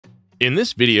In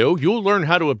this video, you'll learn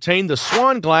how to obtain the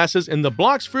Swan Glasses in the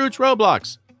Blox Fruits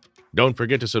Roblox. Don't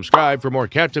forget to subscribe for more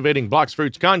captivating Blox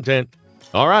Fruits content.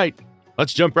 Alright,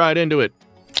 let's jump right into it.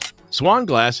 Swan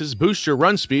Glasses boosts your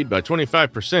run speed by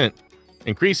 25%,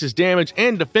 increases damage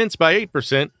and defense by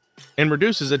 8%, and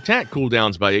reduces attack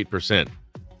cooldowns by 8%.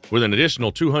 With an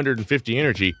additional 250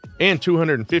 energy and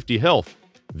 250 health,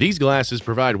 these glasses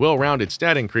provide well-rounded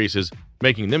stat increases,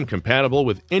 making them compatible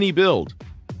with any build.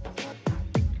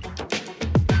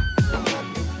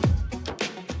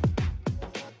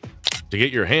 To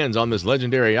get your hands on this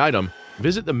legendary item,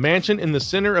 visit the mansion in the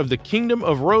center of the Kingdom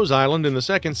of Rose Island in the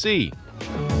Second Sea.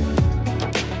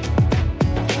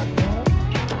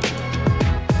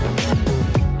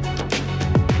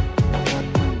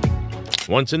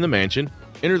 Once in the mansion,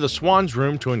 enter the Swan's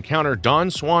room to encounter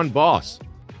Don Swan Boss.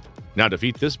 Now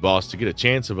defeat this boss to get a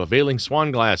chance of availing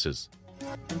Swan Glasses.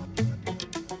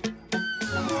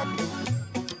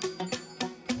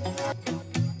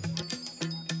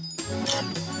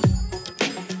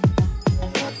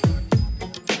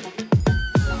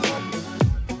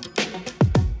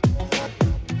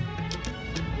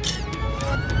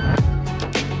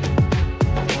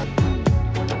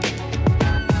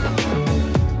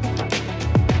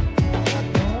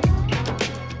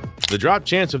 The drop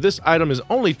chance of this item is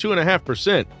only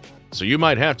 2.5%, so you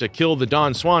might have to kill the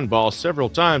Don Swan Boss several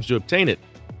times to obtain it.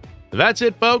 That's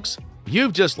it, folks.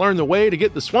 You've just learned the way to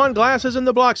get the Swan Glasses and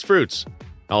the Blox Fruits.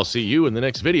 I'll see you in the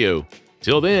next video.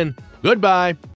 Till then, goodbye.